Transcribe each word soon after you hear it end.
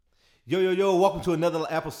Yo, welcome to another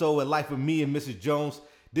episode of Life with Me and Mrs. Jones.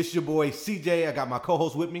 This is your boy CJ. I got my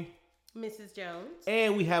co-host with me, Mrs. Jones.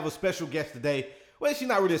 And we have a special guest today. Well, she's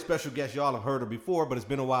not really a special guest. Y'all have heard her before, but it's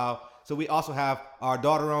been a while. So we also have our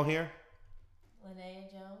daughter on here,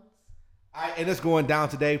 Linnea Jones. All right, and it's going down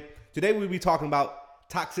today. Today we'll be talking about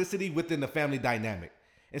toxicity within the family dynamic.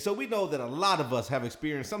 And so we know that a lot of us have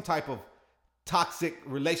experienced some type of toxic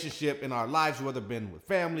relationship in our lives, whether it's been with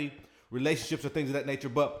family, relationships, or things of that nature.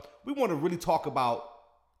 But we want to really talk about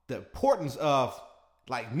the importance of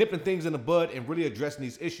like nipping things in the bud and really addressing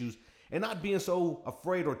these issues and not being so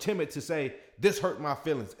afraid or timid to say, this hurt my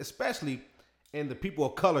feelings, especially in the people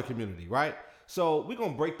of color community, right? So we're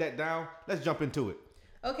going to break that down. Let's jump into it.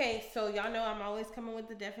 Okay, so y'all know I'm always coming with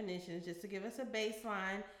the definitions just to give us a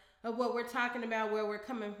baseline of what we're talking about, where we're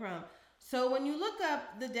coming from. So when you look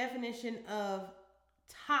up the definition of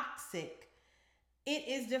toxic, it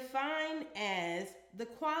is defined as the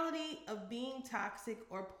quality of being toxic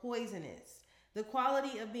or poisonous, the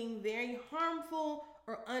quality of being very harmful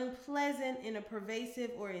or unpleasant in a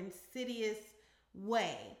pervasive or insidious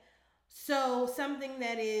way. So something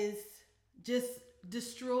that is just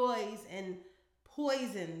destroys and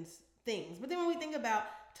poisons things. But then when we think about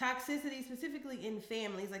toxicity, specifically in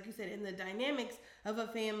families, like you said, in the dynamics of a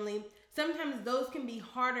family, sometimes those can be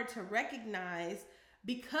harder to recognize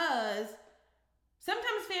because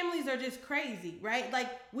sometimes families are just crazy, right? Like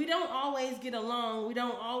we don't always get along, we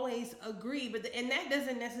don't always agree, and that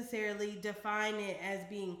doesn't necessarily define it as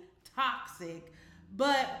being toxic.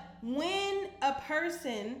 But when a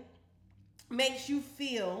person makes you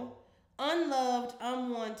feel unloved,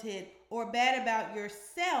 unwanted, or bad about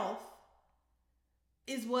yourself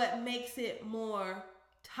is what makes it more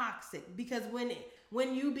toxic. Because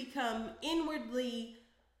when you become inwardly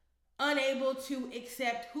unable to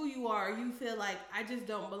accept who you are, you feel like, I just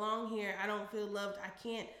don't belong here, I don't feel loved, I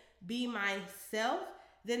can't be myself,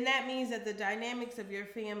 then that means that the dynamics of your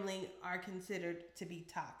family are considered to be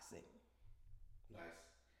toxic. Nice.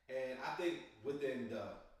 And I think within the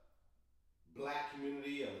Black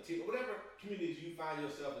community or Latino, whatever communities you find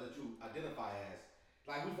yourself in that you identify as,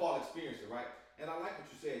 like we've all experienced it, right? And I like what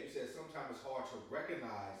you said. You said sometimes it's hard to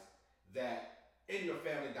recognize that in your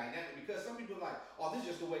family dynamic because some people are like, oh, this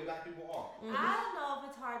is just the way Black people are. Mm-hmm. I don't know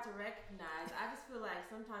if it's hard to recognize. I just feel like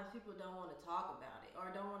sometimes people don't want to talk about it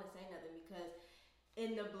or don't want to say nothing because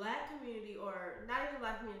in the Black community, or not even the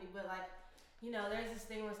Black community, but like, you know, there's this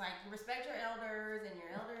thing where it's like, respect your elders, and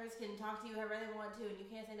your elders can talk to you however they want to, and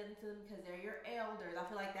you can't say nothing to them because they're your elders. I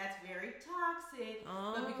feel like that's very toxic,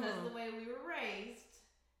 but because of the way we were raised,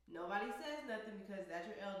 nobody says nothing because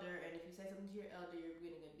that's your elder, and if you say something to your elder,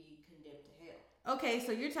 you're going to be condemned to hell. Okay,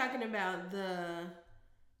 so you're talking about the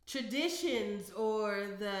traditions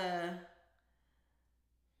or the...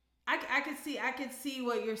 I could see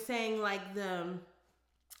what you're saying, like the...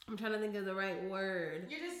 I'm trying to think of the right word.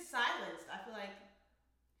 You're just silenced. I feel like,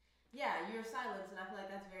 yeah, you're silenced, and I feel like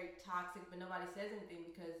that's very toxic, but nobody says anything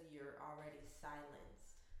because you're already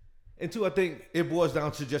silenced. And two, I think it boils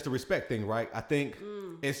down to just a respect thing, right? I think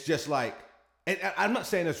it's just like, and I'm not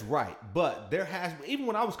saying it's right, but there has, even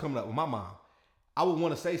when I was coming up with my mom, I would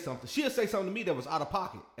want to say something. She'll say something to me that was out of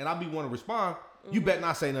pocket, and I'd be want to respond, you better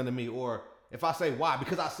not say nothing to me, or if I say why,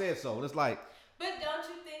 because I said so, and it's like. But don't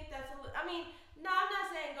you think that's no, I'm not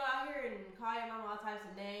saying go out here and call your mom all types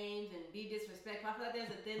of names and be disrespectful. I feel like there's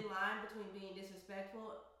a thin line between being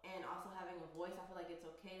disrespectful and also having a voice. I feel like it's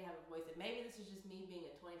okay to have a voice. And maybe this is just me being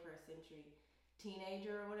a 21st century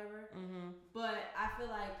teenager or whatever. Mm-hmm. But I feel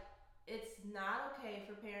like it's not okay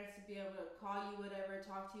for parents to be able to call you whatever,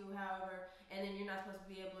 talk to you however, and then you're not supposed to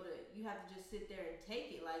be able to, you have to just sit there and take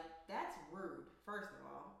it. Like, that's rude, first of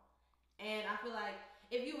all. And I feel like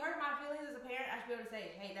if you hurt my feelings as a parent, I should be able to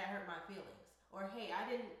say, hey, that hurt my feelings. Or, hey, I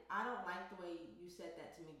don't like the way you said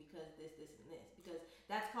that to me because this, and this. Because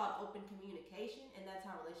that's called open communication, and that's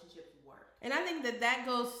how relationships work. And I think that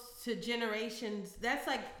goes to generations. That's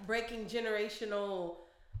like breaking generational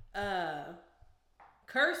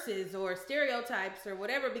curses or stereotypes or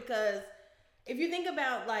whatever. Because if you think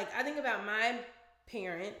about, like, I think about my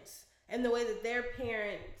parents and the way that their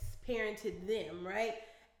parents parented them, right?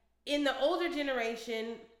 In the older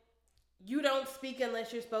generation, you don't speak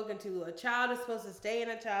unless you're spoken to. A child is supposed to stay in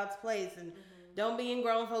a child's place and don't be in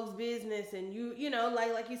grown folks' business. And you know,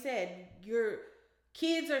 like you said, your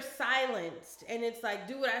kids are silenced, and it's like,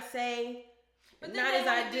 do what I say, but not as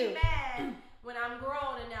I do. Mad when I'm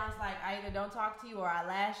grown, and now it's like I either don't talk to you or I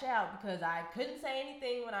lash out because I couldn't say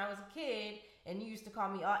anything when I was a kid, and you used to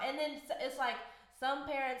call me all. And then it's like Some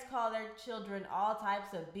parents call their children all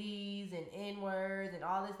types of B's and N-words and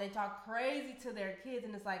all this. They talk crazy to their kids,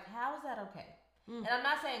 and it's like, how is that okay? And I'm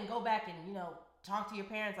not saying go back and, talk to your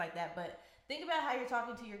parents like that, but think about how you're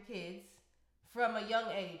talking to your kids from a young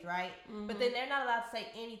age, right? But then they're not allowed to say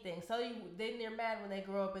anything. So then they're mad when they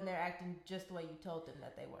grow up and they're acting just the way you told them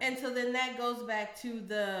that they were. And so then that goes back to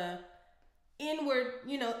the inward,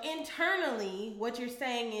 internally, what you're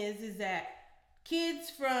saying is that kids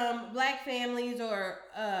from black families or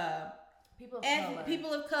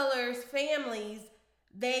people of color's families,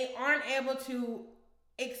 they aren't able to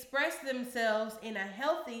express themselves in a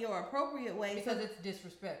healthy or appropriate way because it's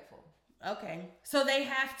disrespectful. Okay, so they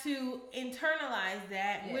have to internalize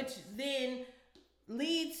that, Yes. which then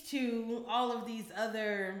leads to all of these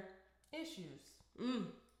other issues.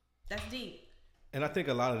 That's deep. And I think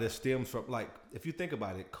a lot of this stems from, like, if you think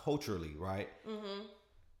about it culturally, right?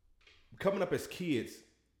 Coming up as kids,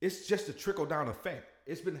 it's just a trickle down effect.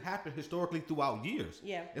 It's been happening historically throughout years.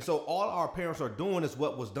 Yeah. And so all our parents are doing is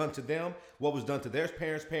what was done to them, what was done to their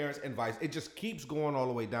parents, and vice. It just keeps going all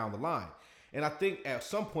the way down the line. And I think at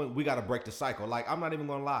some point we got to break the cycle. Like, I'm not even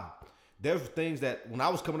going to lie. There's things that when I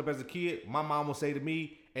was coming up as a kid, my mom would say to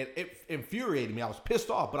me, and it infuriated me. I was pissed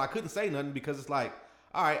off, but I couldn't say nothing because it's like,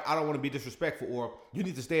 all right, I don't want to be disrespectful, or you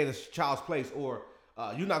need to stay in this child's place, or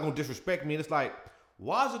you're not going to disrespect me. And it's like,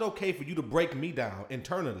 why is it okay for you to break me down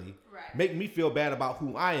internally, right, make me feel bad about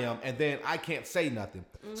who I am, and then I can't say nothing?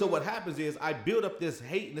 So what happens is I build up this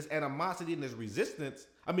hate and this animosity and this resistance.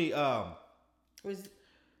 I mean, not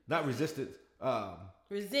resistance.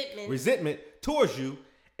 Resentment towards you.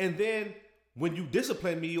 And then when you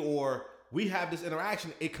discipline me or we have this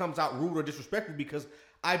interaction, it comes out rude or disrespectful because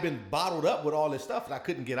I've been bottled up with all this stuff that I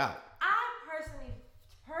couldn't get out. I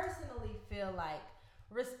personally feel like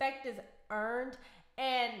respect is earned,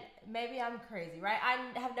 and maybe I'm crazy, right? I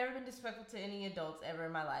have never been disrespectful to any adults ever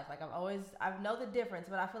in my life. Like, I know the difference,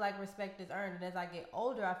 but I feel like respect is earned. And as I get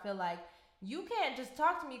older, I feel like you can't just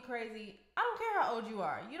talk to me crazy. I don't care how old you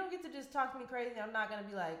are. You don't get to just talk to me crazy. I'm not going to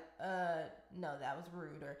be like, no, that was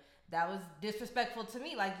rude, or that was disrespectful to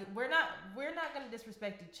me. Like, we're not going to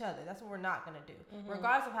disrespect each other. That's what we're not going to do,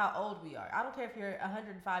 regardless of how old we are. I don't care if you're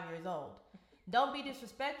 105 years old. Don't be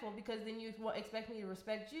disrespectful, because then you expect me to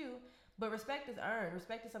respect you. But respect is earned.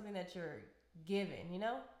 Respect is something that you're given,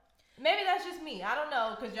 Maybe that's just me. I don't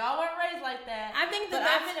know, because y'all weren't raised like that. I think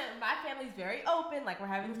that my family's very open. Like, we're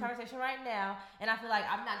having this conversation right now, and I feel like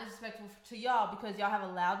I'm not disrespectful to y'all because y'all have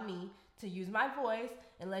allowed me to use my voice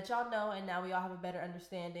and let y'all know, and now we all have a better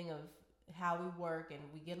understanding of how we work, and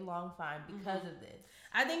we get along fine because of this.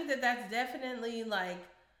 I think that that's definitely, like,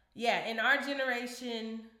 yeah, in our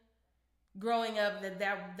generation growing up, that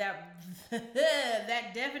that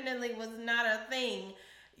definitely was not a thing.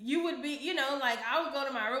 You would be, like, I would go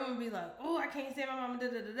to my room and be like, oh, I can't say my mama,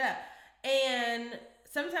 da-da-da-da. And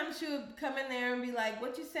sometimes she would come in there and be like,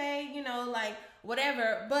 what you say, like,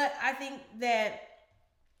 whatever. But I think that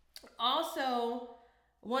also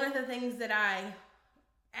one of the things that I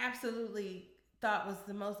absolutely thought was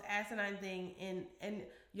the most asinine thing, and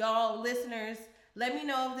y'all listeners, let me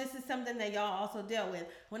know if this is something that y'all also dealt with.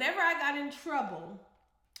 Whenever I got in trouble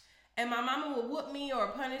and my mama would whoop me or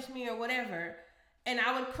punish me or whatever, and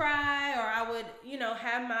I would cry, or I would,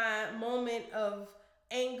 have my moment of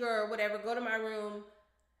anger or whatever, go to my room,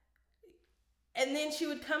 and then she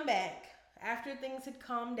would come back after things had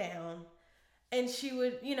calmed down, and she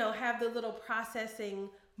would, have the little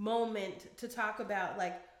processing moment to talk about,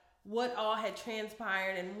 like, what all had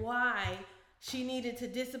transpired and why she needed to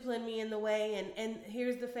discipline me in the way. And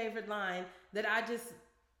here's the favorite line that it just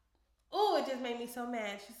made me so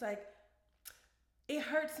mad. She's like, it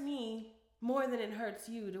hurts me more than it hurts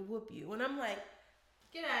you to whoop you. And I'm like,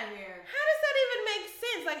 get out of here. How does that even make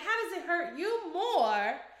sense? Like, how does it hurt you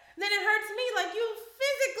more than it hurts me? Like, you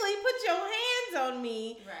physically put your hands on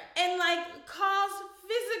me, right, and, like, cause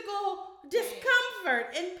physical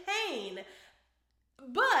discomfort and pain.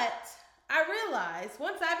 But I realized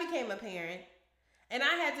once I became a parent and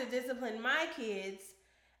I had to discipline my kids,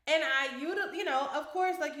 and of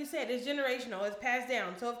course, like you said, it's generational, it's passed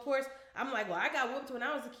down. So, of course, I'm like, well, I got whooped when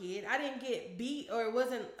I was a kid. I didn't get beat, or it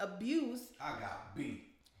wasn't abuse. I got beat.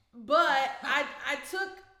 But I took,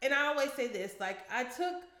 and I always say this, like, I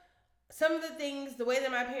took some of the things, the way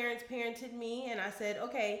that my parents parented me, and I said,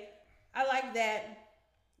 okay, I like that.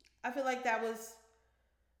 I feel like that was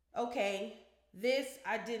okay. This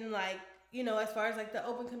I didn't like, as far as, like, the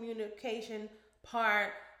open communication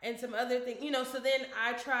part and some other things, so then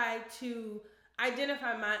I tried to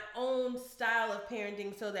identify my own style of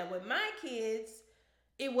parenting so that with my kids,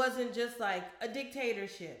 it wasn't just like a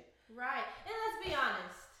dictatorship. Right. And let's be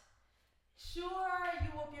honest. Sure, you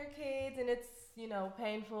whoop your kids and it's,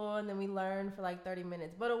 painful, and then we learn for like 30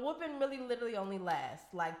 minutes. But a whooping really literally only lasts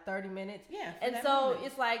like 30 minutes. Yeah. And so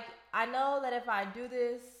it's like, I know that if I do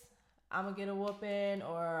this, I'm going to get a whooping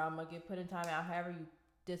or I'm going to get put in timeout, however you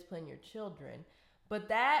discipline your children. But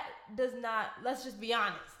that does not, let's just be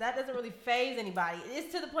honest, that doesn't really faze anybody.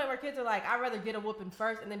 It's to the point where kids are like, I'd rather get a whooping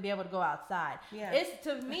first and then be able to go outside. Yeah. It's,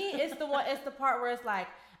 to me, it's the part where it's like,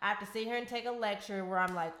 I have to sit here and take a lecture where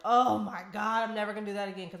I'm like, oh my God, I'm never going to do that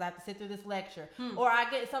again because I have to sit through this lecture. Or I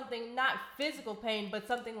get something, not physical pain, but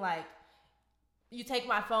something like, you take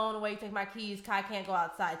my phone away, you take my keys, I can't go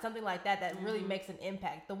outside. Something like that really makes an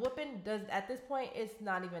impact. The whooping does, at this point, it's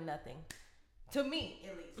not even nothing. To me,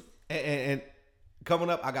 at least. And coming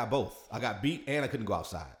up, I got both. I got beat and I couldn't go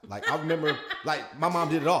outside. Like, I remember, like, my mom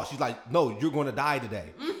did it all. She's like, no, you're going to die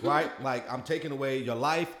today, right? Like, I'm taking away your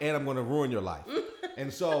life and I'm going to ruin your life.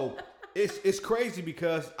 And so it's crazy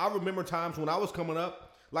because I remember times when I was coming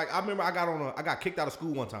up, like, I remember I got kicked out of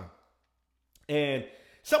school one time. And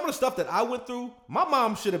some of the stuff that I went through, my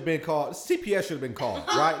mom should have been called, CPS should have been called,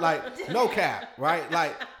 right? Like, no cap, right?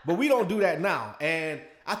 Like, but we don't do that now. And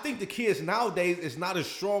I think the kids nowadays is not as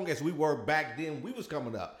strong as we were back then when we was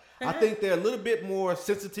coming up. I think they're a little bit more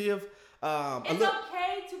sensitive. It's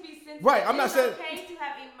okay to be sensitive. Right, I'm not saying. It's okay to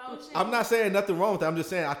have emotions. I'm not saying nothing wrong with that. I'm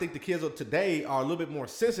just saying I think the kids of today are a little bit more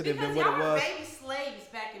sensitive because than what it y'all were was. baby slaves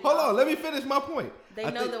back in Hold on, let me finish my point. They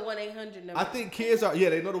know the 1-800 number. I think kids are,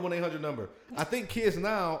 they know the 1-800 number. I think kids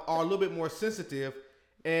now are a little bit more sensitive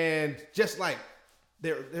and just like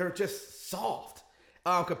they're just soft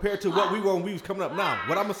compared to what we were when we was coming up. Now,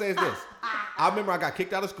 what I'm gonna say is this: I remember I got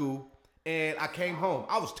kicked out of school and I came home.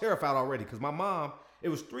 I was terrified already because my mom. It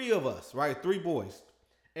was 3 of us, right? 3 boys,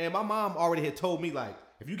 and my mom already had told me like,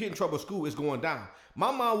 if you get in trouble at school, it's going down. My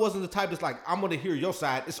mom wasn't the type that's like, I'm gonna hear your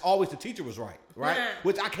side. It's always the teacher was right?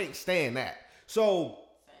 Which I can't stand that. So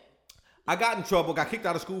I got in trouble, got kicked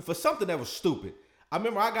out of school for something that was stupid. I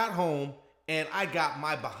remember I got home and I got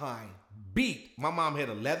my behind beat. My mom had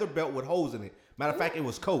a leather belt with holes in it. Matter of fact, it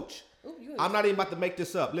was Coach. I'm not even about to make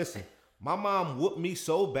this up. Listen, my mom whooped me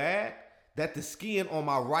so bad that the skin on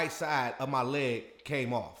my right side of my leg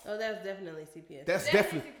came off. Oh, that's definitely CPS.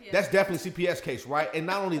 That's definitely CPS case, right? And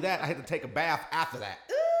not only that, I had to take a bath after that.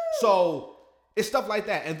 So it's stuff like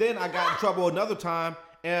that. And then I got in trouble another time,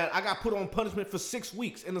 and I got put on punishment for 6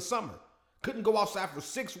 weeks in the summer. Couldn't go outside for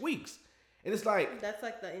 6 weeks. And it's like, that's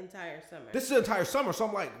like the entire summer. This is the entire summer. So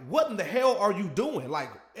I'm like, what in the hell are you doing? Like,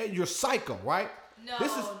 you're psycho, right? No.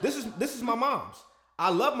 This is my mom's.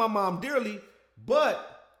 I love my mom dearly, but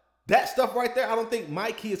that stuff right there, I don't think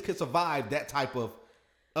my kids could survive that type of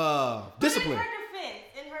discipline.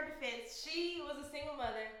 In her defense, she was a single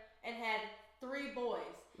mother and had 3 boys.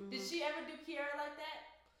 Did she ever do Kiara like that?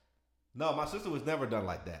 No, my sister was never done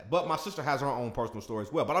like that. But my sister has her own personal story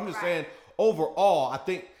as well. But I'm just saying, overall, I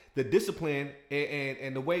think the discipline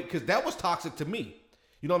and the way, because that was toxic to me.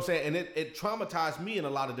 You know what I'm saying? And it traumatized me in a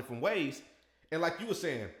lot of different ways. And like you were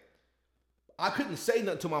saying, I couldn't say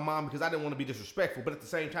nothing to my mom because I didn't want to be disrespectful. But at the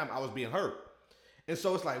same time, I was being hurt. And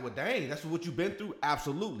so it's like, well, dang, that's what you've been through?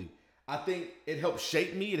 Absolutely. I think it helped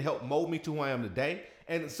shape me. It helped mold me to who I am today.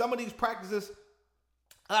 And some of these practices,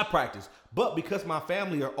 I practice. But because my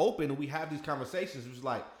family are open and we have these conversations, it's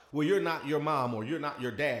like, well, you're not your mom or you're not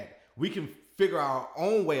your dad. We can figure out our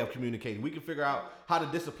own way of communicating. We can figure out how to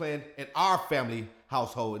discipline in our family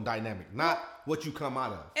household and dynamic, not what you come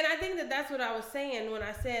out of. And I think that that's what I was saying when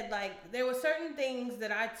I said, like, there were certain things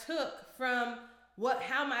that I took from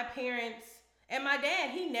how my parents and my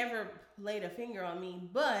dad, he never laid a finger on me,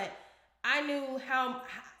 but I knew how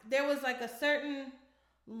there was like a certain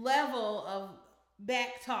level of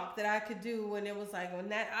back talk that I could do when it was like, when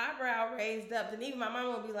that eyebrow raised up, then even my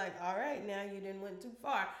mom would be like, all right, now you didn't went too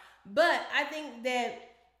far. But I think that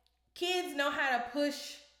kids know how to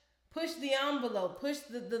push the envelope, push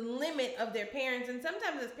the limit of their parents. And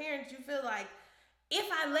sometimes as parents, you feel like, if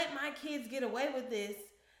I let my kids get away with this,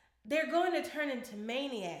 they're going to turn into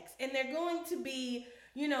maniacs. And they're going to be,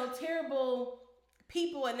 terrible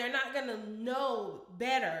people. And they're not going to know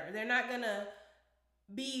better. They're not going to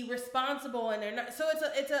be responsible. And they're not. So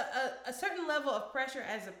it's a certain level of pressure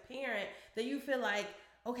as a parent that you feel like,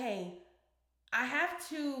 okay, I have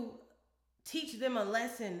to teach them a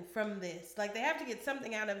lesson from this. Like, they have to get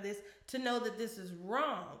something out of this to know that this is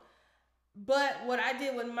wrong. But what I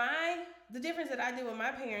did with the difference that I did with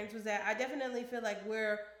my parents was that I definitely feel like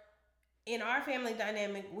we're, in our family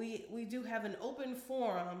dynamic, we do have an open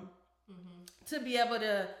forum to be able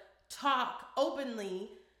to talk openly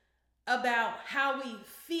about how we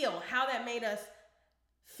feel, how that made us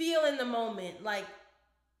feel in the moment. Like,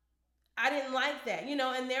 I didn't like that,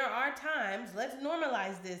 and there are times, let's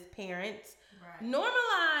normalize this, parents, Right.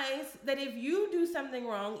 Normalize that if you do something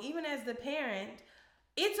wrong, even as the parent,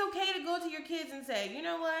 it's okay to go to your kids and say, you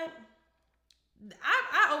know what?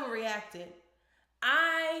 I overreacted.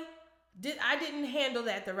 I didn't handle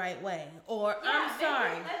that the right way. Or I'm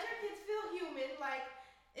sorry. Let your kids feel human. Like,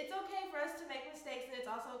 it's okay for us to make mistakes, and it's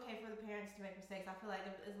also okay for the parents to make mistakes. I feel like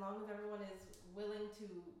as long as everyone is willing to,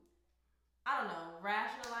 I don't know,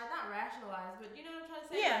 not rationalize, but you know what I'm trying to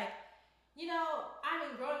say? Yeah.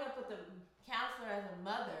 Like, growing up with a counselor as a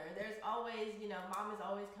mother, there's always, mom is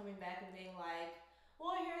always coming back and being like,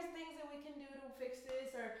 well, here's things that we can do to fix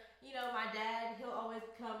this. Or, my dad, he'll always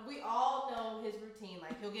come. We all know his routine.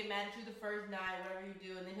 Like, he'll get mad at you the first night, whatever you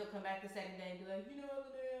do, and then he'll come back the second day and be like,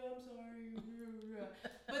 I'm sorry.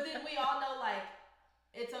 But then we all know, like,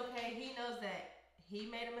 it's okay. He knows that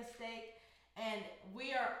he made a mistake, and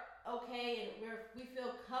we are okay, and we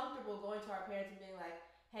feel comfortable going to our parents and being like,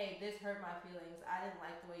 hey, this hurt my feelings. I didn't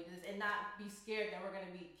like the way you did this. And not be scared that we're going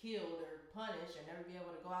to be killed or punished or never be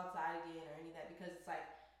able to go outside again or any of that. Because it's like,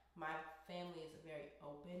 my family is very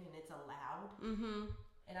open and it's allowed. Mm-hmm.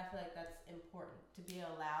 And I feel like that's important, to be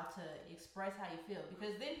allowed to express how you feel.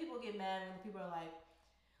 Because then people get mad when people are like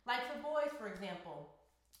for boys, for example,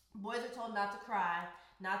 boys are told not to cry,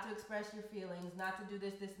 not to express your feelings, not to do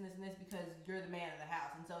this, this, and this, and this because you're the man of the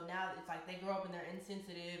house. And so now it's like they grow up and they're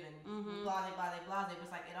insensitive and blase, blase, blase. But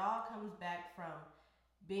it's like it all comes back from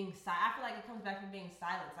being I feel like it comes back from being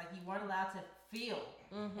silenced. Like you weren't allowed to feel.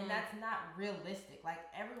 And that's not realistic. Like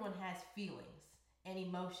everyone has feelings and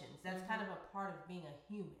emotions. That's kind of a part of being a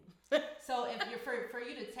human. So if you're for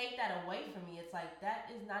you to take that away from me, it's like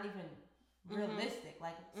that is not even realistic.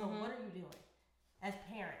 Like, so what are you doing as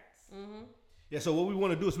parents? Yeah, so what we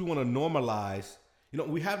want to do is we want to normalize.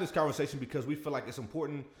 We have this conversation because we feel like it's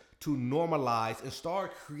important to normalize and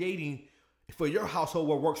start creating for your household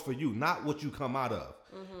what works for you, not what you come out of.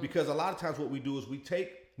 Because a lot of times what we do is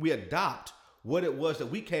we adopt what it was that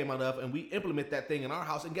we came out of and we implement that thing in our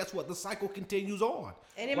house. And guess what? The cycle continues on.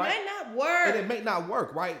 And it right? might not work. And it may not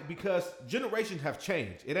work, right? Because generations have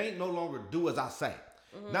changed. It ain't no longer do as I say.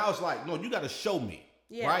 Now it's like, no, you got to show me.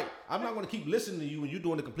 Yeah. Right? I'm not going to keep listening to you when you're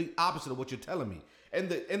doing the complete opposite of what you're telling me. And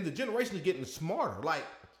the generation is getting smarter. Like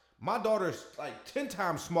my daughter's like 10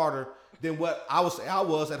 times smarter than what I was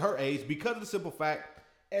at her age because of the simple fact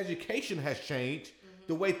education has changed.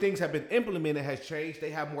 The way things have been implemented has changed. They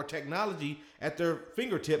have more technology at their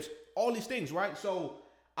fingertips. All these things, right? So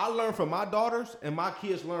I learn from my daughters and my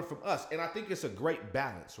kids learn from us. And I think it's a great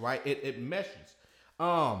balance, right? It meshes.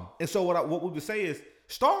 And so what we would say is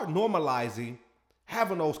start normalizing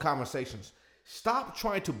having those conversations. Stop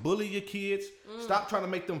trying to bully your kids. Stop trying to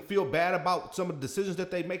make them feel bad about some of the decisions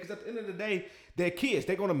that they make. Because at the end of the day, they're kids.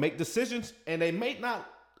 They're going to make decisions, and they may not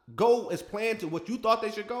go as planned to what you thought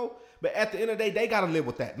they should go. But at the end of the day, they got to live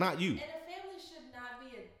with that, not you. And a family should not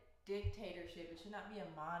be a dictatorship. It should not be a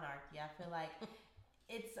monarchy. I feel like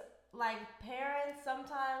it's like parents,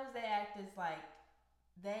 sometimes they act as like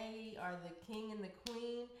they are the king and the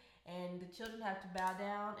queen, and the children have to bow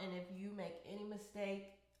down. And if you make any mistake,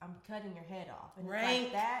 I'm cutting your head off. And rank.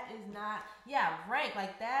 Like, that is not, rank.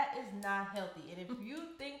 Like, that is not healthy. And if you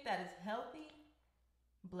think that is healthy,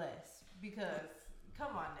 bless. Because,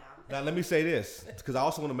 come on now. Now, let me say this, because I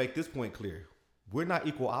also want to make this point clear. We're not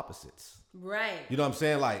equal opposites. Right. You know what I'm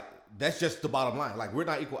saying? Like, that's just the bottom line. Like, we're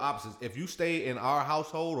not equal opposites. If you stay in our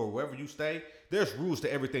household or wherever you stay, there's rules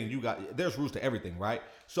to everything you got. There's rules to everything, right?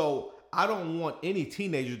 So, I don't want any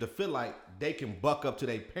teenagers to feel like they can buck up to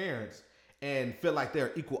their parents and feel like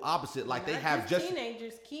they're equal opposite, like Not they have just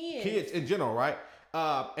teenagers, kids in general, right?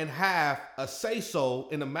 And have a say-so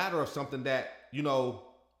in the matter of something that,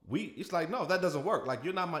 it's like, no, that doesn't work. Like,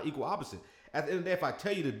 you're not my equal opposite. At the end of the day, if I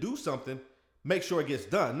tell you to do something, make sure it gets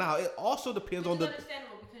done. Now, it also depends on the... It's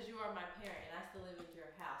understandable because you are my parent and I still live in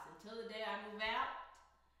your house. Until the day I move out,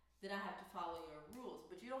 then I have to follow your rules.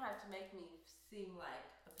 But you don't have to make me seem like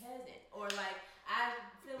a peasant. Or like, I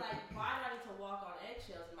feel like, why do I need to walk on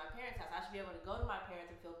eggshells in my parents' house? I should be able to go to my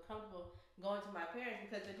parents and feel comfortable going to my parents,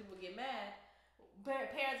 because then people get mad.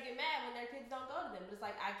 Parents get mad when their kids don't go to them. But it's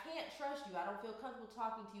like, I can't trust you. I don't feel comfortable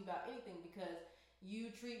talking to you about anything because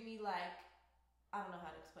you treat me like, I don't know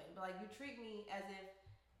how to explain it, but like you treat me as if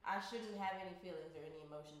I shouldn't have any feelings or any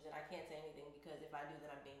emotions, and I can't say anything because if I do,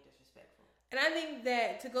 then I'm being disrespectful. And I think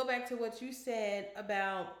that, to go back to what you said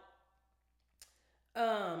about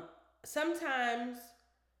sometimes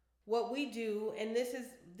what we do, and this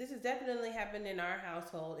has definitely happened in our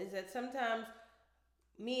household, is that sometimes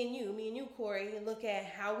me and you, Corey, look at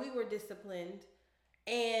how we were disciplined,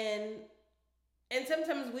 and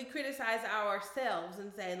sometimes we criticize ourselves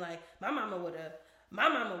and say, like, my mama would have my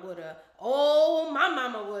mama woulda, oh, my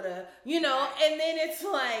mama woulda, and then it's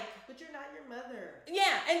like, but you're not your mother.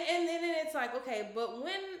 Yeah, and then it's like, okay, but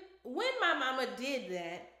when my mama did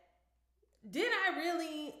that, did I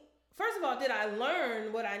really, first of all, did I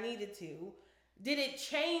learn what I needed to? Did it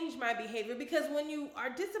change my behavior? Because when you are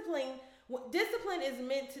disciplined, discipline is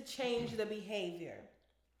meant to change the behavior,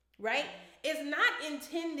 right? It's not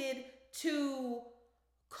intended to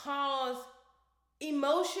cause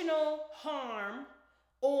emotional harm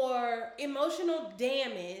or emotional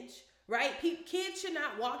damage, right? Kids should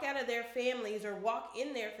not walk out of their families or walk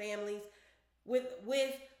in their families with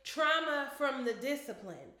trauma from the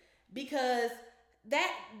discipline, because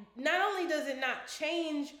that not only does it not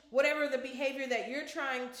change whatever the behavior that you're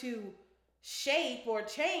trying to shape or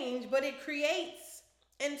change, but it creates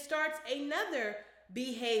and starts another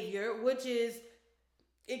behavior, which is,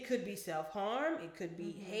 it could be self-harm, it could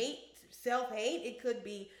be hate, self-hate, it could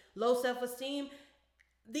be low self-esteem.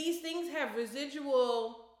 These things have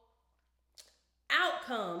residual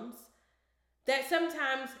outcomes that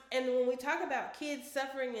sometimes, and when we talk about kids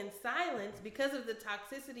suffering in silence because of the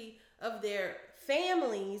toxicity of their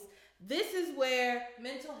families, this is where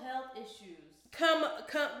mental health issues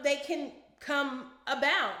they can come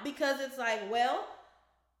about, because it's like, well,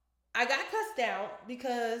 I got cussed out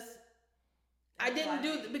because I didn't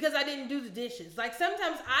do the dishes. Like,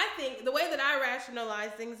 sometimes I think the way that I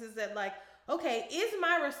rationalize things is that, like, okay, is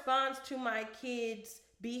my response to my kids'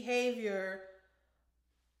 behavior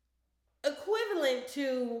equivalent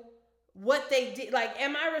to what they did? Like,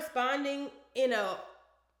 am I responding in a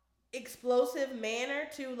explosive manner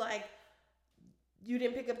to, like, you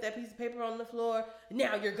didn't pick up that piece of paper on the floor,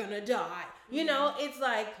 now you're gonna die? It's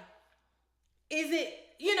like, is it,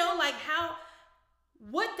 like, how,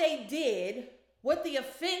 what they did, what the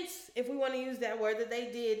offense, if we want to use that word, that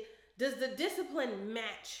they did, does the discipline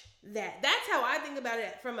match that? That's how I think about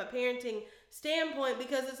it from a parenting standpoint,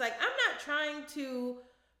 because it's like, I'm not trying to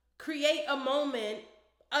create a moment,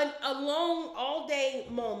 a long all day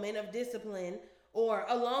moment of discipline, or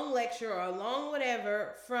a long lecture, or a long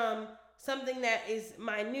whatever, from something that is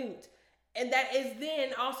minute, and that is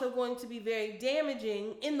then also going to be very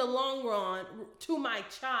damaging in the long run to my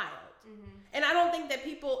child. And I don't think that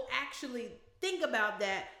people actually think about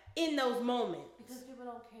that in those moments. Because people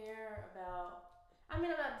don't care about, I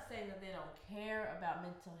mean, I'm not saying that they don't care about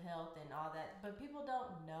mental health and all that, but people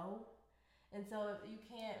don't know. And so you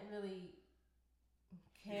can't really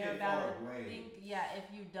care about it. If you don't know.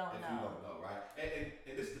 If you don't know, right?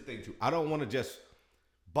 And this is the thing too. I don't want to just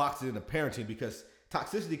box it into parenting, because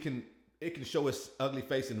toxicity can show its ugly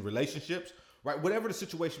face in relationships, right? Whatever the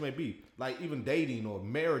situation may be, like even dating or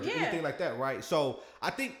marriage or anything like that, right? So I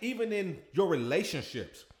think even in your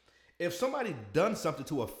relationships, if somebody done something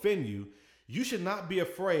to offend you, you should not be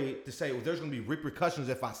afraid to say, well, there's going to be repercussions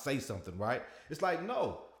if I say something, right? It's like,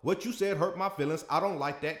 no, what you said hurt my feelings. I don't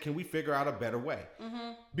like that. Can we figure out a better way?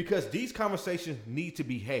 Because these conversations need to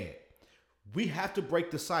be had. We have to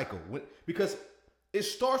break the cycle, because it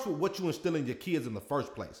starts with what you instill in your kids in the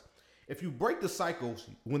first place. If you break the cycles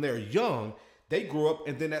when they're young, they grow up,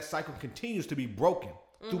 and then that cycle continues to be broken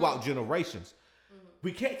throughout generations.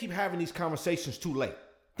 We can't keep having these conversations too late.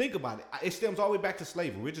 Think about it. It stems all the way back to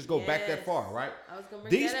slavery. We just go back that far, right? I was gonna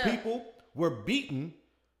bring These that up. people were beaten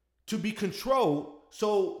to be controlled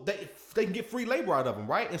so they can get free labor out of them,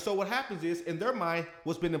 right? And so what happens is, in their mind,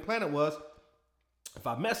 what's been implanted was, if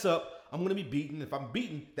I mess up, I'm going to be beaten. If I'm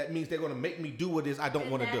beaten, that means they're going to make me do what it is I don't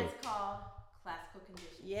want to do. It's called classical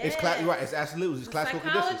conditioning. Yes. It's right. It's absolutely. It's classical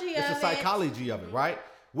conditioning. It's the psychology of it, right?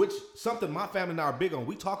 Which something my family and I are big on.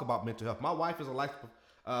 We talk about mental health. My wife is a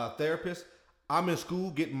licensed therapist. I'm in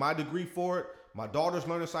school getting my degree for it. My daughter's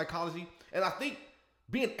learning psychology, and I think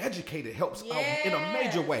being educated helps out in a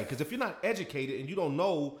major way. Because if you're not educated and you don't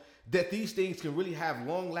know that these things can really have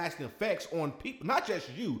long-lasting effects on people, not just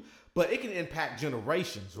you, but it can impact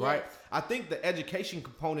generations, right? Yes. I think the education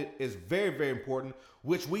component is very, very important,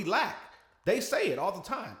 which we lack. They say it all the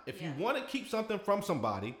time. If you want to keep something from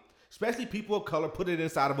somebody, especially people of color, put it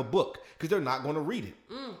inside of a book, because they're not going to read it.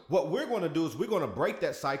 What we're going to do is we're going to break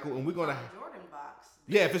that cycle, and we're going to... Jordan box.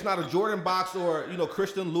 Yeah, if it's not a Jordan box or,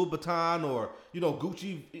 Christian Louboutin or,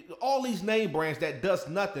 Gucci, all these name brands that does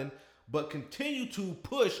nothing but continue to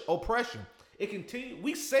push oppression.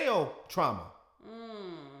 We sell trauma.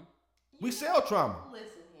 We sell trauma.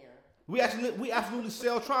 Listen here. We absolutely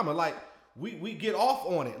sell trauma. Like, we get off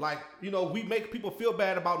on it. Like, we make people feel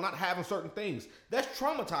bad about not having certain things. That's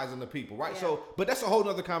traumatizing to people, right? Yeah. So, but that's a whole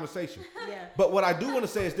nother conversation. Yeah. But what I do want to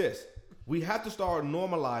say is this. We have to start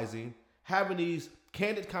normalizing having these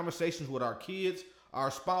candid conversations with our kids,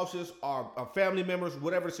 our spouses, our family members,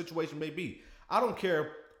 whatever the situation may be. I don't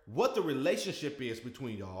care what the relationship is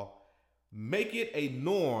between y'all. Make it a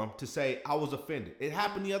norm to say I was offended. It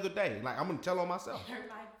happened the other day. Like, I'm gonna tell on myself. Hurt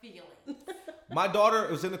my feelings. My daughter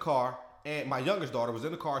was in the car, and my youngest daughter was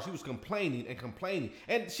in the car. She was complaining,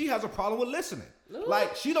 and she has a problem with listening. Ooh,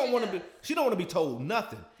 like she don't want to be told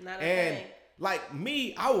nothing. Not a and thing. like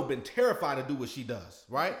me, I would have been terrified to do what she does.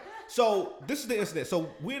 Right. So this is the incident. So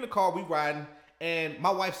we in the car, we riding, and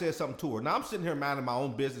my wife said something to her. Now I'm sitting here minding my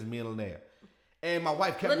own business, me and Linnea. And my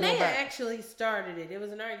wife kept going Linnea back. actually started it. It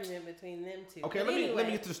was an argument between them two. Okay, But let anyway.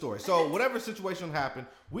 me get to the story. So whatever situation happened,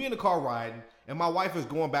 we in the car riding, and my wife is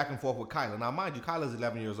going back and forth with Kyla. Now, mind you, Kyla's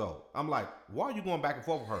 11 years old. I'm like, why are you going back and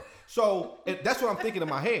forth with her? So that's what I'm thinking in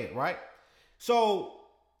my head, right? So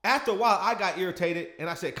after a while, I got irritated, and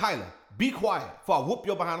I said, Kyla, be quiet before I whoop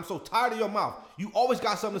your behind. I'm so tired of your mouth. You always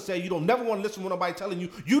got something to say. You don't never want to listen when nobody telling you.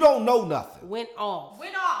 You don't know nothing. Went off.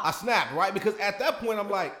 I snapped, right? Because at that point, I'm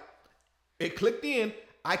like, it clicked in.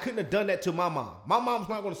 I couldn't have done that to my mom. My mom's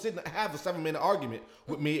not going to sit and have a 7-minute argument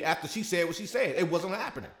with me after she said what she said. It wasn't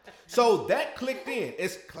happening. So that clicked in.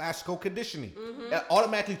 It's classical conditioning. That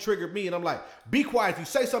automatically triggered me. And I'm like, be quiet. If you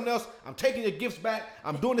say something else, I'm taking your gifts back.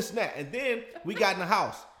 I'm doing this and that. And then we got in the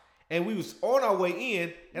house. And we was on our way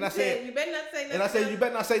in. And I said, you better not say nothing. and I said, you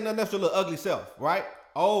better not say nothing else to your little ugly self. Right?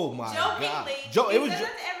 Oh, my God. Jokingly. It was He said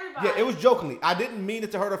it to everybody. yeah, it was jokingly. I didn't mean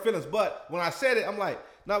it to hurt her feelings. But when I said it, I'm like,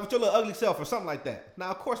 now with your little ugly self or something like that.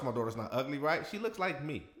 Now, of course, my daughter's not ugly, right? She looks like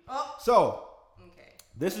me. Oh. So, Okay.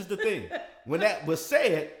 this is the thing. When that was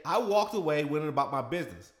said, I walked away, went about my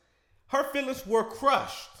business. Her feelings were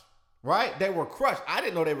crushed, right? They were crushed. I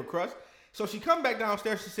didn't know they were crushed. So she come back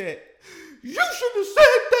downstairs. She said, you should have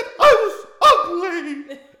said that I was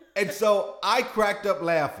ugly. And so I cracked up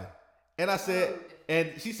laughing. And I said,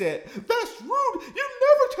 and she said, that's rude. You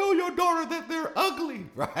never tell your daughter that they're ugly,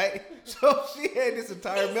 right? So she had this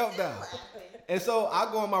entire meltdown. And so I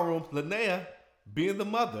go in my room. Linnea, being the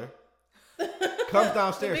mother, comes The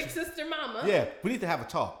downstairs. big sister mama. Yeah, we need to have a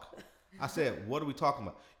talk. I said, what are we talking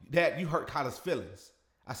about? Dad, you hurt Kyla's feelings.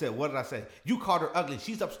 I said, what did I say? You called her ugly.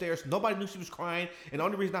 She's upstairs. Nobody knew she was crying. And the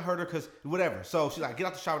only reason I heard her because whatever. So she's like, get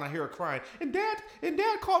out the shower and I hear her crying. And dad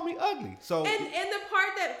called me ugly. So And the part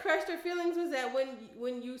that crushed her feelings was that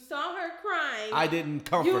when you saw her crying, I didn't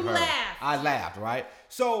comfort you her. laughed. I laughed, right?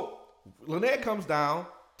 So Linnea comes down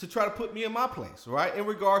to try to put me in my place, right? In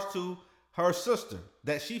regards to her sister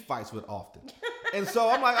that she fights with often. And so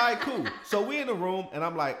I'm like, all right, cool. So we in the room and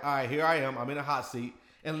I'm like, all right, here I am. I'm in a hot seat.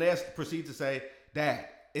 And Les proceeds to say, Dad,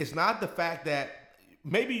 it's not the fact that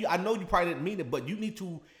maybe I know you probably didn't mean it, but you need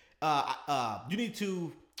to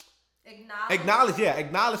acknowledge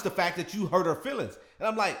the fact that you hurt her feelings. And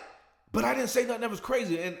I'm like, but I didn't say nothing that was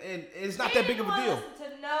crazy, and it's not that big of a deal. To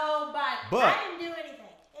nobody. But I didn't do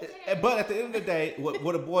anything. But at the end of the day,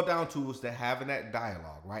 what it boiled down to was that having that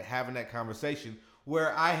dialogue, right? Having that conversation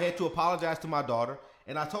where I had to apologize to my daughter,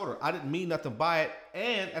 and I told her I didn't mean nothing by it.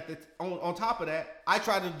 And on top of that, I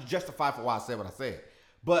tried to justify for why I said what I said.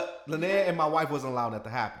 But Linnea and my wife wasn't allowing that to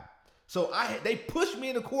happen. So they pushed me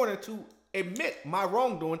in the corner to admit my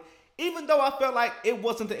wrongdoing, even though I felt like it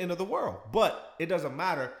wasn't the end of the world. But it doesn't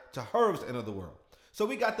matter. To her, it was the end of the world. So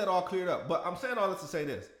we got that all cleared up. But I'm saying all this to say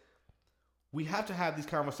this. We have to have these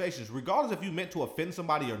conversations, regardless if you meant to offend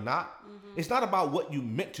somebody or not. Mm-hmm. It's not about what you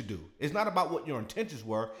meant to do. It's not about what your intentions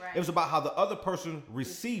were. Right. It was about how the other person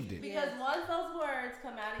received it. Because once those words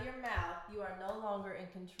come out of your mouth, you are no longer in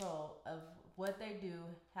control of what they do,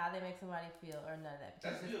 how they make somebody feel, or none of that.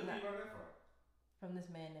 That's you. Not, from this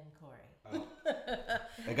man named Corey.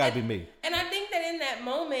 Oh. It gotta be me. And I think that in that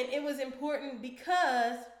moment, it was important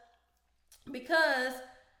because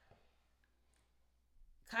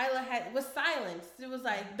Kyla was silenced. It was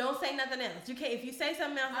like, don't say nothing else. You can't. If you say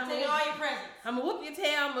something else, I'm gonna take all your presents. I'm gonna whoop your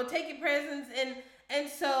tail. I'm gonna take your presents. And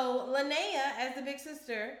so Linnea, as the big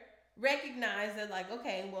sister, recognized that, like,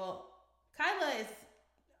 okay, well, Kyla is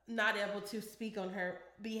not able to speak on her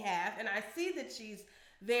behalf, and I see that she's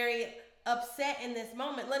very upset in this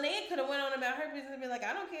moment. Linnea could have went on about her business and be like,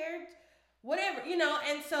 I don't care, whatever, you know.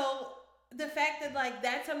 And so the fact that, like,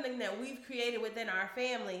 that's something that we've created within our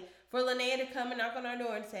family, for Linnea to come and knock on our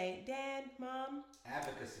door and say, Dad, Mom.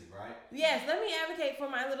 Advocacy, right? Yes, let me advocate for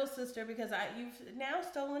my little sister because you've now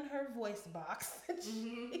stolen her voice box.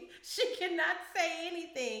 She cannot say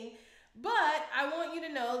anything. But I want you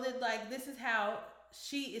to know that, like, this is how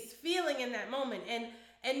she is feeling in that moment.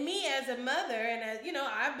 And me as a mother, and as, you know,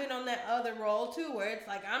 I've been on that other role too, where it's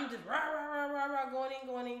like I'm just rah, rah, rah, rah, rah, going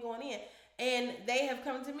in. And they have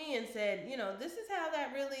come to me and said, you know, this is how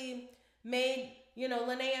that really made, you know,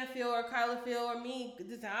 Linnea feel or Kyla feel or me.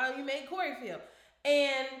 This is how you made Corey feel.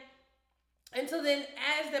 And And so then,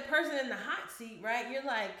 as the person in the hot seat, right, you're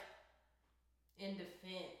like, in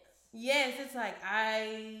defense. Yes, it's like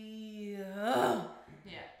Yeah.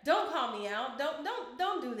 Don't call me out.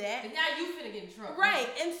 Don't do that. And now you finna get in trouble. Right.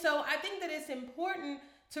 And so I think that it's important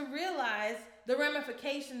to realize the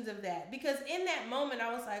ramifications of that, because in that moment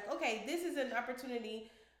I was like, okay, this is an opportunity.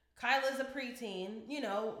 Kyla's a preteen. You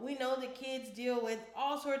know, we know that kids deal with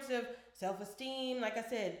all sorts of self-esteem. Like I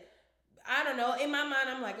said, I don't know. In my mind,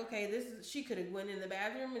 I'm like, okay, she could have went in the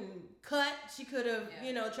bathroom and cut. She could have,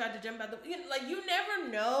 tried to jump out the, like, you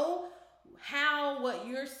never know how what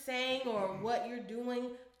you're saying or what you're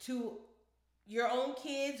doing to your own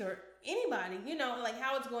kids or anybody, like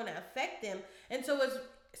how it's going to affect them. And so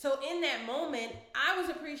in that moment, I was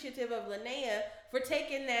appreciative of Linnea for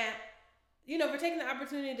taking that, for taking the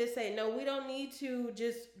opportunity to say, no, we don't need to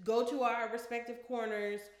just go to our respective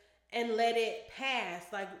corners and let it pass.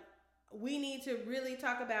 Like, we need to really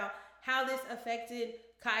talk about how this affected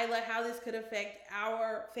Kyla, how this could affect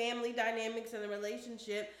our family dynamics and the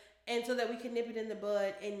relationship, and so that we can nip it in the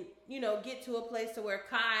bud and, get to a place to where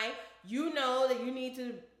Kai, that you need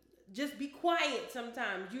to just be quiet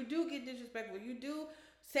sometimes. You do get disrespectful. You do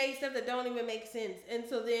say stuff that don't even make sense. And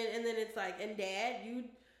so then it's like, and Dad, you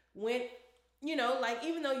went, like,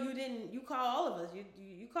 even though you call all of us,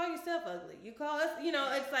 you call yourself ugly. You call us,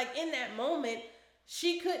 it's like in that moment,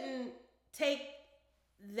 she couldn't take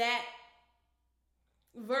that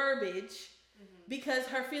verbiage because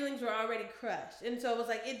her feelings were already crushed. And so it was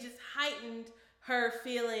like, it just heightened her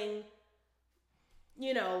feeling,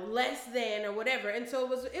 less than or whatever. And so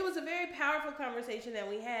it was a very powerful conversation that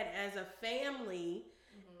we had as a family.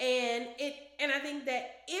 And I think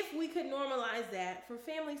that if we could normalize that for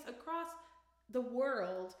families across the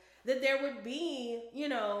world, that there would be,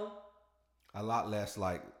 a lot less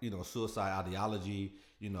like, suicide ideology,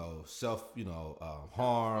 self,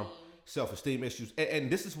 harm, self-esteem issues. And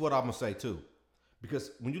this is what I'm going to say too.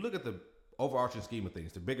 Because when you look at the overarching scheme of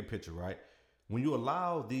things, the bigger picture, right? When you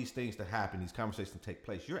allow these things to happen, these conversations to take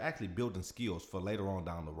place, you're actually building skills for later on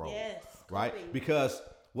down the road. Yes. Right? Coping. Because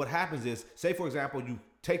what happens is, say for example, you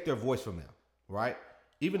take their voice from them, right?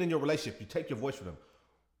 Even in your relationship, you take your voice from them.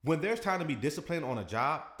 When there's time to be disciplined on a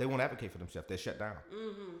job, they won't advocate for themselves. They shut down.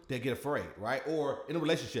 They get afraid, right? Or in a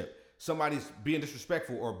relationship, somebody's being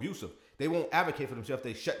disrespectful or abusive. They won't advocate for themselves.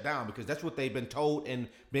 They shut down because that's what they've been told and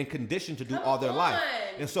been conditioned to do all their life.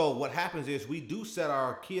 And so what happens is we do set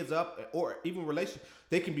our kids up, or even relationships.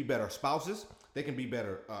 They can be better spouses. They can be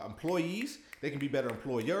better employees. They can be better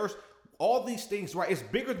employers. All these things, right? It's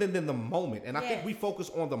bigger than the moment. And I think we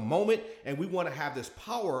focus on the moment and we want to have this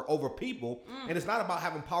power over people. And it's not about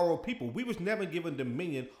having power over people. We was never given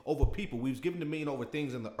dominion over people. We was given dominion over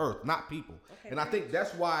things in the earth, not people. Okay, and I think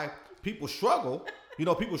that's why people struggle.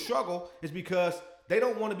 People struggle is because they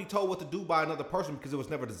don't want to be told what to do by another person because it was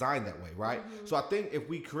never designed that way, right? So I think if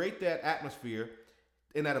we create that atmosphere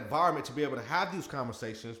in that environment to be able to have these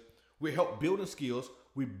conversations, we help building skills,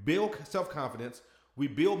 we build self-confidence, we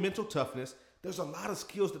build mental toughness. There's a lot of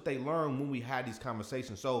skills that they learn when we have these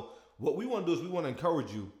conversations. So what we want to do is we want to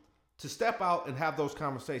encourage you to step out and have those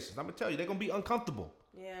conversations. I'm going to tell you, they're going to be uncomfortable.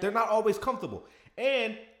 Yeah. They're not always comfortable.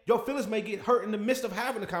 And your feelings may get hurt in the midst of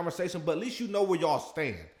having the conversation, but at least you know where y'all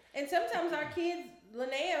stand. And sometimes our kids,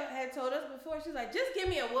 Linnea had told us before, she's like, just give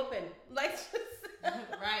me a whooping. Like, just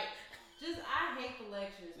right. I hate the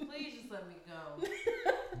lectures. Please just let me go.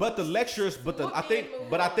 But the lectures, I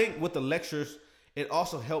think with the lectures, it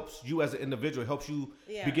also helps you as an individual. It helps you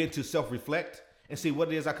begin to self-reflect and see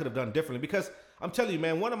what it is I could have done differently. Because I'm telling you,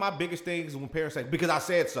 man, one of my biggest things is when parents say, because I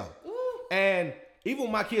said so. Ooh. And even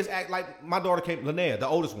when my kids act like, my daughter came, Linnea, the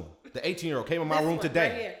oldest one, the 18-year-old, came in my room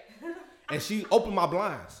today. Right and she opened my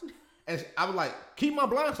blinds. And I was like, keep my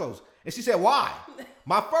blinds closed. And she said, why?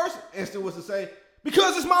 My first instinct was to say,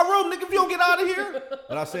 because it's my room, nigga, if you don't get out of here.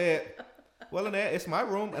 But I said, well, Linnea, it's my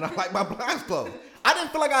room, and I like my blinds closed. I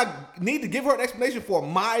didn't feel like I need to give her an explanation for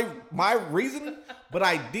my reasoning, but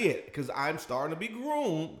I did, because I'm starting to be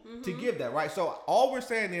groomed to give that, right? So all we're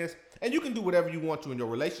saying is, and you can do whatever you want to in your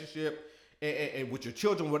relationship and with your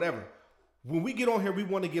children, whatever. When we get on here, we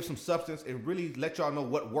want to give some substance and really let y'all know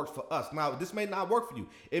what works for us. Now, this may not work for you.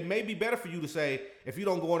 It may be better for you to say, if you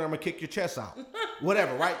don't go in there, I'm going to kick your chest out.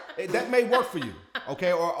 Whatever, right? That may work for you,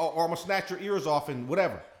 okay? Or I'm going to snatch your ears off and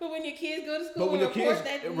whatever. But when your kids go to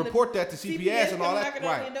school, report that to CPS and all that.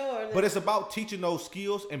 Right. But it's about teaching those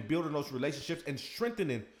skills and building those relationships and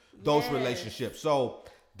strengthening those relationships. So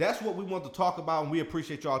that's what we want to talk about, and we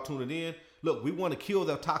appreciate y'all tuning in. Look, we want to kill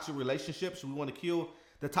the toxic relationships. We want to kill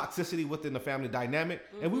the toxicity within the family dynamic.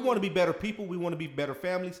 And we want to be better people. We want to be better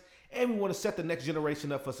families. And we want to set the next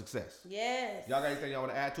generation up for success. Yes. Y'all got anything y'all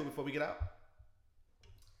want to add to it before we get out?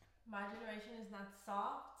 My generation is not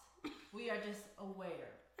soft. We are just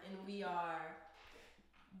aware, and we are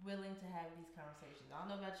willing to have these conversations. I don't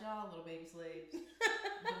know about y'all, little baby slaves,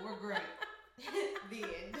 but we're great. The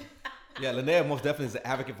end. Yeah, Linnea most definitely is an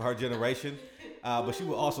advocate for her generation, but she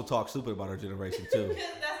will also talk stupid about her generation too.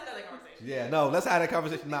 That's another conversation. Yeah, no, let's have that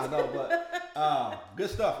conversation now. No, but good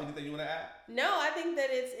stuff. Anything you want to add? No, I think that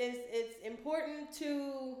it's important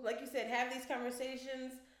to, like you said, have these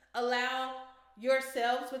conversations. Allow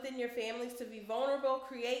yourselves within your families to be vulnerable.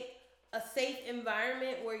 Create a safe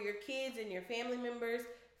environment where your kids and your family members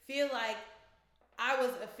feel like I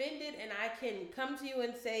was offended and I can come to you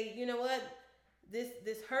and say, you know what,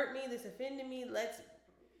 this hurt me, this offended me. Let's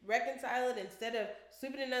reconcile it instead of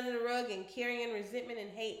sweeping it under the rug and carrying resentment and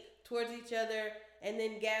hate towards each other, and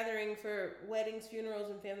then gathering for weddings, funerals,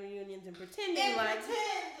 and family reunions and pretending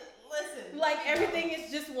like everything is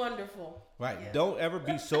just wonderful. Right. Yeah. Don't ever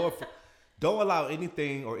be so afraid. Don't allow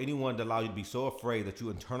anything or anyone to allow you to be so afraid that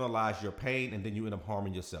you internalize your pain and then you end up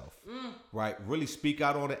harming yourself. Right? Really speak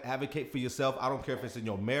out on it. Advocate for yourself. I don't care if it's in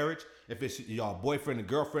your marriage, if it's your boyfriend and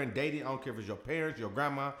girlfriend dating. I don't care if it's your parents, your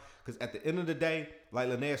grandma. Because at the end of the day, like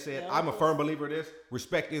Linnea said, I'm a firm believer of this.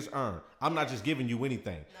 Respect is earned. I'm not just giving you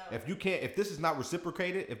anything. No. If this is not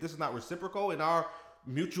reciprocated, if this is not reciprocal in our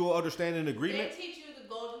mutual understanding and agreement. They teach you the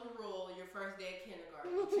golden rule your first day of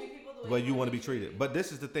kindergarten. Treat people the way well, you want to be treated. But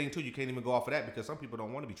this is the thing too. You can't even go off of that because some people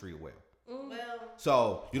don't want to be treated well. Well,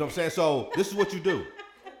 so you know what I'm saying. So this is what you do.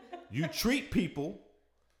 You treat people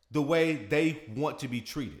the way they want to be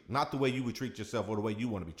treated, not the way you would treat yourself or the way you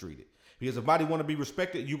want to be treated. Because if somebody want to be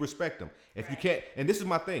respected, you respect them. If you can't, and this is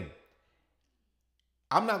my thing,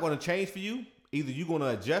 I'm not going to change for you. Either you're going to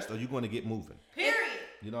adjust or you're going to get moving. Period.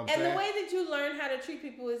 You know what I'm saying? And the way that you learn how to treat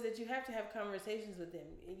people is that you have to have conversations with them.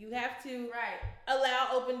 You have to allow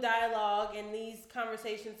open dialogue and these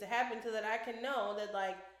conversations to happen so that I can know that,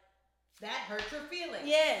 like, that hurts your feelings.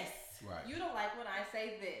 Yes. Right. You don't like when I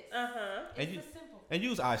say this. And It's simple. And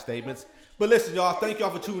use I statements. But listen, y'all, thank y'all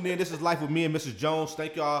for tuning in. This is Life with me and Mrs. Jones.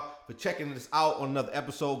 Thank y'all for checking this out on another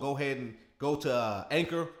episode. Go ahead and go to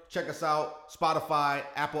Anchor. Check us out. Spotify,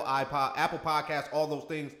 Apple Podcasts, all those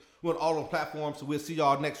things. We're on all those platforms. So we'll see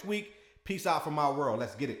y'all next week. Peace out from our world.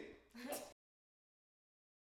 Let's get it.